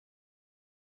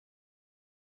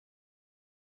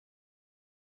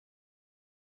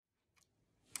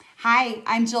Hi,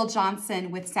 I'm Jill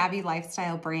Johnson with Savvi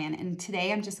Lifestyle Brand, and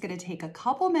today I'm just going to take a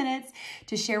couple minutes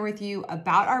to share with you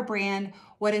about our brand,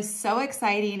 what is so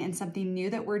exciting and something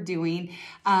new that we're doing,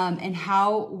 and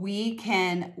how we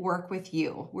can work with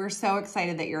you. We're so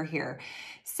excited that you're here.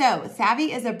 So Savvi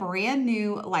is a brand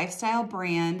new lifestyle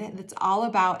brand that's all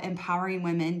about empowering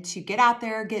women to get out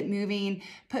there, get moving,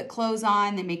 put clothes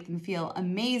on that make them feel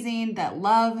amazing, that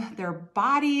love their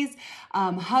bodies,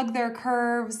 hug their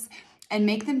curves, and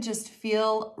make them just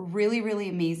feel really, really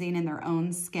amazing in their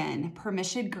own skin.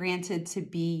 Permission granted to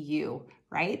be you,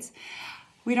 right?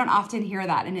 We don't often hear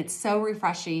that, and it's so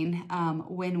refreshing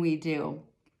when we do.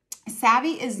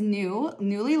 Savvi is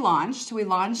newly launched. We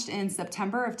launched in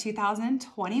September of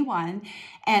 2021,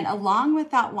 and along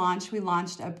with that launch, we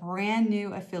launched a brand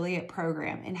new affiliate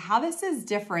program. And how this is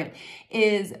different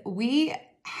is we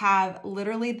have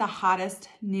literally the hottest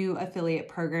new affiliate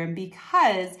program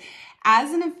because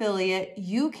as an affiliate,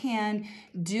 you can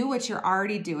do what you're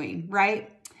already doing,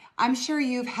 right? I'm sure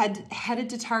you've headed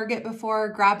to Target before,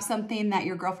 grabbed something that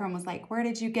your girlfriend was like, where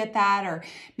did you get that? Or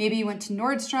maybe you went to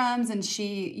Nordstrom's and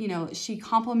she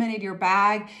complimented your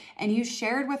bag and you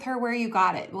shared with her where you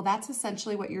got it. Well, that's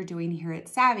essentially what you're doing here at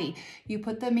Savvi. You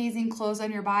put the amazing clothes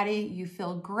on your body, you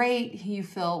feel great, you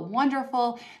feel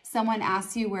wonderful. Someone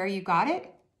asks you where you got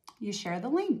it, you share the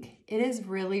link. It is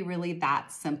really, really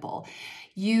that simple.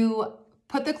 You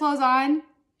put the clothes on,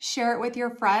 share it with your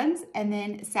friends, and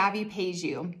then Savvi pays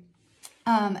you.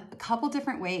 A couple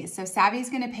different ways. So Savvi is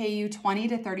going to pay you 20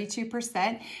 to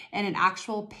 32% in an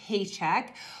actual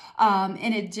paycheck.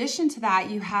 In addition to that,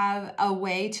 you have a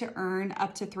way to earn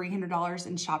up to $300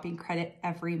 in shopping credit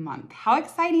every month. How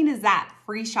exciting is that?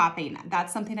 Free shopping.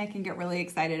 That's something I can get really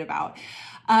excited about.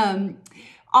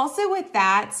 Also with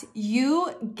that, you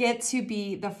get to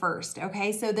be the first,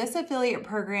 okay? So this affiliate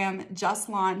program just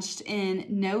launched in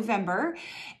November,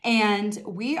 and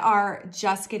we are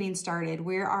just getting started.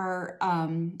 We are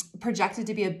projected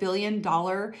to be $1 billion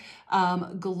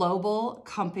global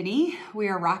company. We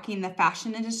are rocking the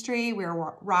fashion industry. We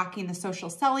are rocking the social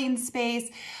selling space.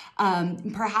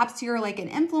 Perhaps you're like an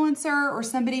influencer or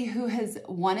somebody who has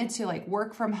wanted to like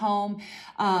work from home.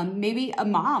 Maybe a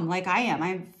mom like I am. I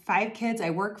have 5 kids.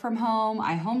 I work from home.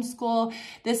 I homeschool.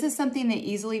 This is something that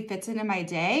easily fits into my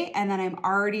day and that I'm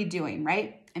already doing,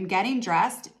 right? I'm getting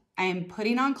dressed. I'm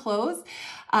putting on clothes.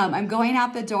 I'm going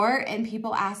out the door and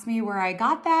people ask me where I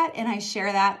got that and I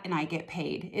share that and I get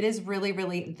paid. It is really,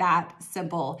 really that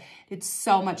simple. It's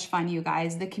so much fun, you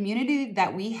guys. The community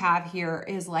that we have here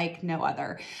is like no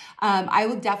other. I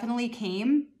will definitely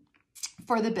came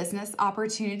for the business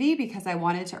opportunity because I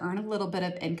wanted to earn a little bit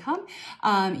of income.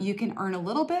 You can earn a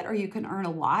little bit or you can earn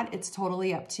a lot. It's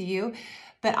totally up to you.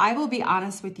 But I will be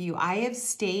honest with you, I have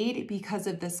stayed because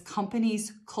of this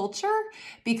company's culture,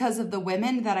 because of the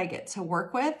women that I get to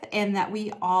work with, and that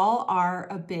we all are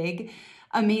a big,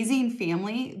 amazing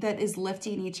family that is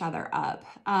lifting each other up.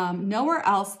 Nowhere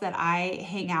else that I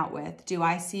hang out with do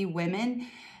I see women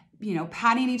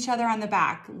patting each other on the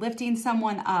back, lifting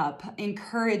someone up,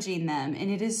 encouraging them.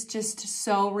 And it is just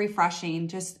so refreshing,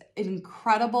 just an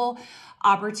incredible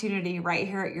opportunity right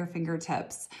here at your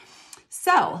fingertips.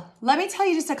 So let me tell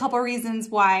you just a couple reasons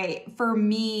why for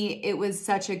me it was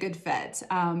such a good fit.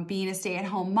 Being a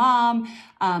stay-at-home mom,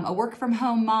 a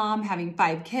work-from-home mom, having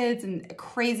 5 kids and a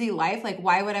crazy life, like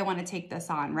why would I want to take this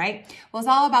on, right? Well, it's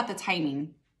all about the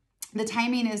timing. The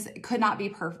timing could not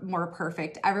be more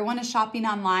perfect. Everyone is shopping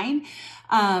online.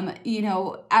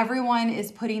 Everyone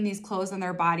is putting these clothes on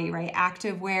their body, right?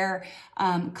 Active wear,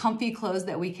 comfy clothes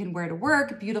that we can wear to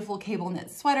work, beautiful cable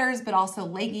knit sweaters, but also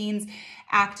leggings,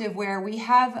 active wear. We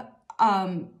have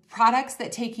products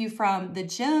that take you from the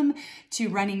gym to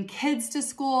running kids to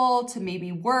school, to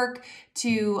maybe work,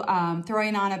 to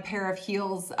throwing on a pair of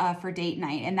heels for date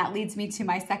night. And that leads me to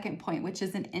my second point, which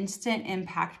is an instant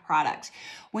impact product.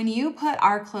 When you put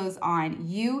our clothes on,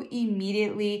 you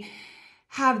immediately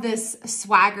have this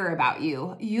swagger about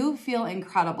you. You feel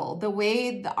incredible. The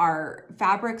way our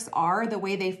fabrics are, the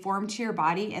way they form to your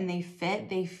body and they fit,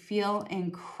 they feel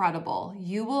incredible.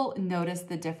 You will notice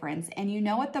the difference. And you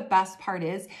know what the best part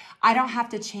is? I don't have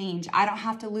to change. I don't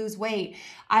have to lose weight.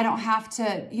 I don't have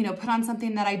to, put on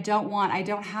something that I don't want.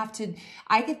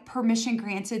 I get permission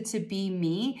granted to be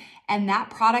me. And that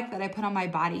product that I put on my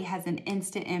body has an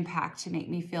instant impact to make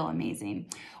me feel amazing.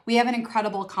 We have an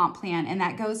incredible comp plan, and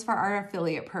that goes for our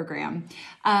affiliate program.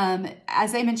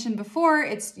 As I mentioned before,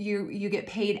 it's you get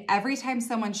paid every time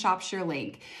someone shops your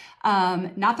link.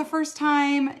 Not the first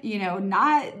time,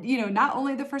 not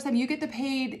only the first time. You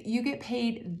get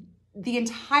paid the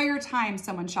entire time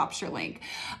someone shops your link.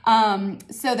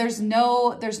 So there's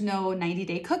no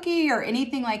 90-day cookie or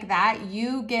anything like that.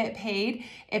 You get paid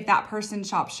if that person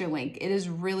shops your link. It is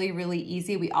really, really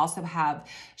easy. We also have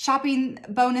shopping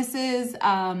bonuses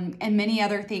and many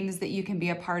other things that you can be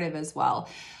a part of as well.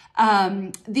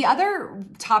 The other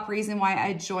top reason why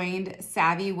I joined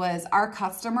Savvi was our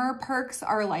customer perks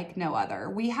are like no other.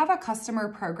 We have a customer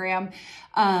program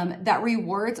that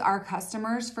rewards our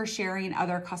customers for sharing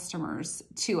other customers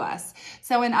to us.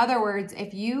 So in other words,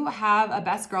 if you have a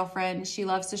best girlfriend, she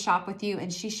loves to shop with you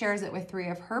and she shares it with 3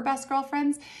 of her best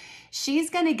girlfriends, she's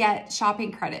going to get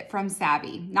shopping credit from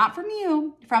Savvi, not from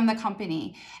you, from the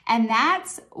company. And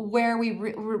that's where we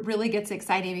really gets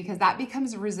exciting, because that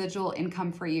becomes residual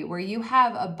income for you, where you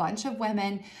have a bunch of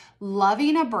women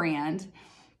loving a brand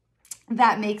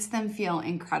that makes them feel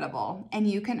incredible, and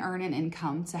you can earn an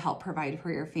income to help provide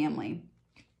for your family.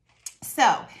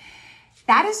 So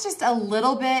that is just a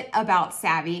little bit about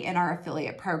Savvi and our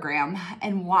affiliate program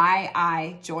and why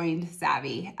I joined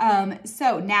Savvi.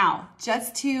 So now,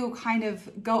 just to kind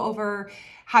of go over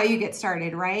how you get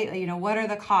started, right? You know, what are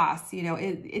the costs? You know,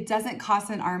 it doesn't cost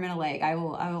an arm and a leg. I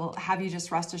will have you just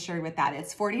rest assured with that.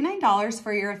 It's $49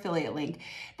 for your affiliate link.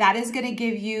 That is going to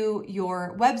give you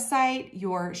your website,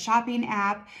 your shopping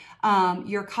app,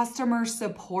 your customer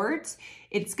support.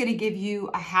 It's going to give you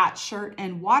a hat, shirt,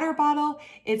 and water bottle.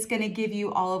 It's going to give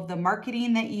you all of the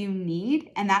marketing that you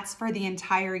need, and that's for the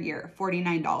entire year,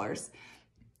 $49.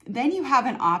 Then you have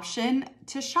an option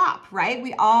to shop, right?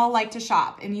 We all like to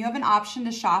shop, and you have an option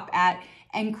to shop at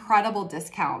incredible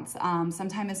discounts,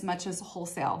 sometimes as much as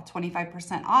wholesale,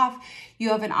 25% off. You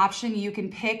have an option you can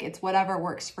pick. It's whatever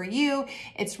works for you.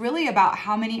 It's really about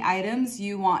how many items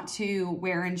you want to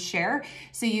wear and share.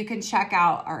 So you can check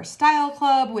out our style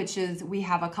club, which is, we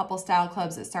have a couple style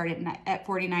clubs that start at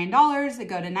 $49, that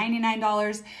go to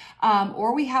 $99,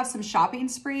 or we have some shopping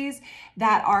sprees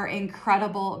that are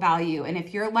incredible value. And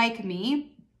if you're like me,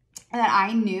 that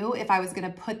I knew if I was going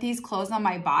to put these clothes on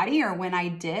my body, or when I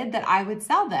did, that I would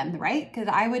sell them, right? Because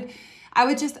I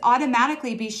would just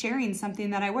automatically be sharing something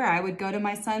that I wear. I would go to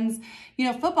my son's,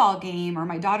 football game or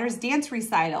my daughter's dance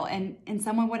recital, and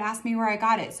someone would ask me where I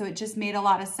got it. So it just made a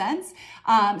lot of sense.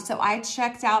 So I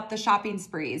checked out the shopping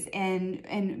sprees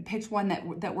and picked one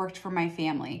that worked for my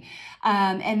family.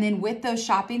 And then with those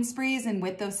shopping sprees and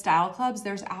with those style clubs,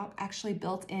 there's actually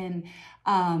built in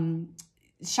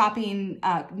shopping,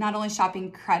 not only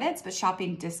shopping credits, but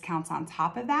shopping discounts on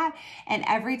top of that. And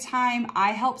every time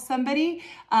I help somebody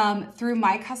through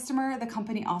my customer, the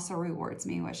company also rewards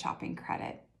me with shopping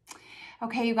credit.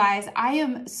 Okay, you guys, I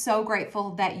am so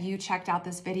grateful that you checked out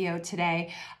this video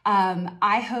today.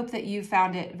 I hope that you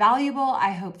found it valuable.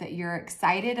 I hope that you're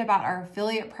excited about our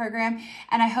affiliate program.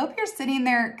 And I hope you're sitting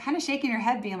there kind of shaking your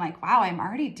head being like, wow, I'm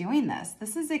already doing this.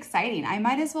 This is exciting. I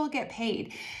might as well get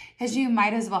paid. Because you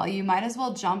might as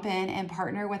well jump in and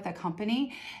partner with a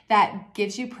company that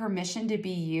gives you permission to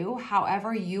be you,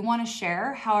 however you want to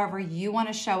share, however you want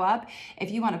to show up.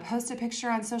 If you want to post a picture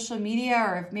on social media,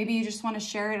 or if maybe you just want to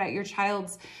share it at your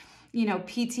child's,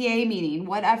 PTA meeting,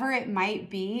 whatever it might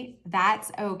be,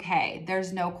 that's okay.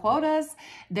 There's no quotas,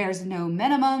 there's no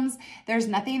minimums, there's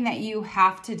nothing that you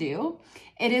have to do.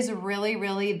 It is really,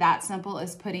 really that simple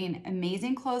as putting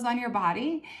amazing clothes on your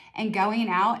body and going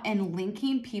out and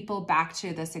linking people back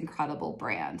to this incredible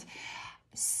brand.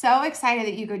 So excited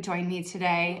that you could join me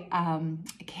today. I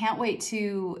can't wait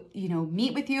to,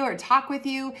 meet with you or talk with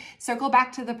you. Circle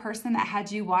back to the person that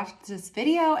had you watch this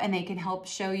video, and they can help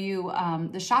show you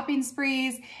the shopping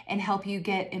sprees and help you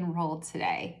get enrolled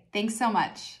today. Thanks so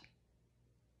much.